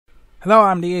Hello,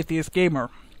 I'm the Atheist Gamer.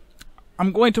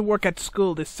 I'm going to work at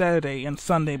school this Saturday and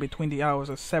Sunday between the hours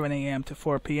of 7 a.m. to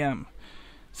 4 p.m.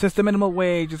 Since the minimum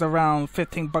wage is around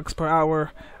 15 bucks per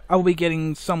hour, I will be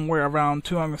getting somewhere around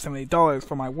 $270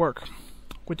 for my work,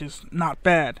 which is not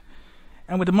bad.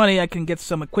 And with the money I can get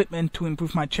some equipment to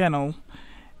improve my channel.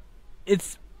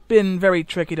 It's been very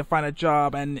tricky to find a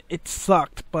job and it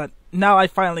sucked, but now I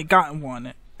finally gotten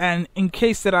one. And in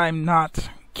case that I'm not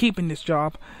keeping this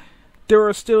job, there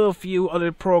are still a few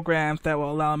other programs that will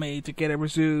allow me to get a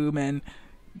resume and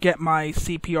get my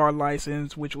CPR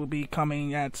license, which will be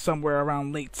coming at somewhere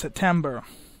around late September.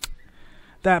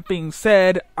 That being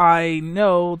said, I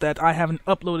know that I haven't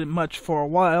uploaded much for a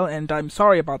while, and I'm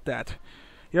sorry about that.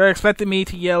 You're expecting me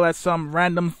to yell at some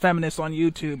random feminist on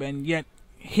YouTube, and yet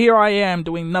here I am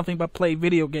doing nothing but play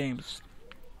video games.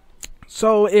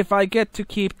 So if I get to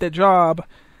keep the job,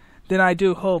 then I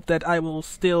do hope that I will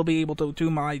still be able to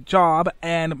do my job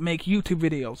and make YouTube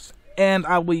videos. And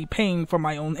I'll be paying for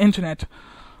my own internet,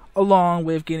 along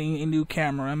with getting a new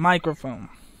camera and microphone.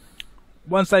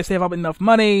 Once I save up enough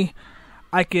money,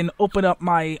 I can open up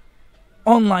my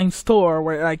online store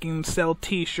where I can sell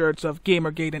t-shirts of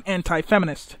Gamergate and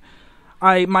anti-feminist.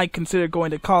 I might consider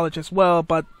going to college as well,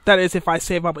 but that is if I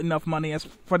save up enough money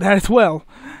for that as well.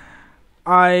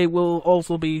 I will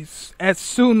also be, as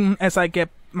soon as I get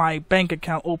my bank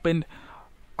account opened,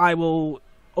 I will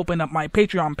open up my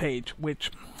Patreon page,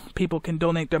 which people can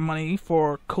donate their money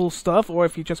for cool stuff, or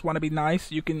if you just want to be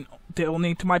nice, you can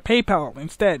donate to my PayPal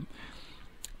instead.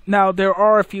 Now, there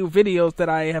are a few videos that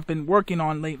I have been working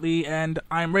on lately, and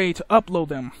I'm ready to upload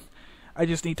them. I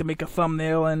just need to make a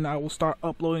thumbnail, and I will start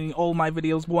uploading all my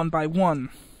videos one by one.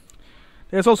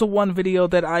 There's also one video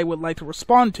that I would like to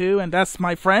respond to, and that's,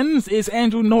 my friends, is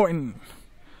Andrew Norton.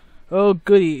 Oh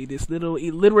goody, this little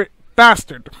illiterate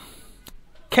bastard.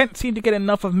 Can't seem to get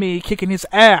enough of me kicking his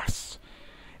ass.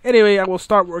 Anyway, I will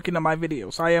start working on my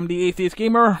videos. I am the Atheist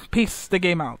Gamer. Peace the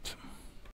game out.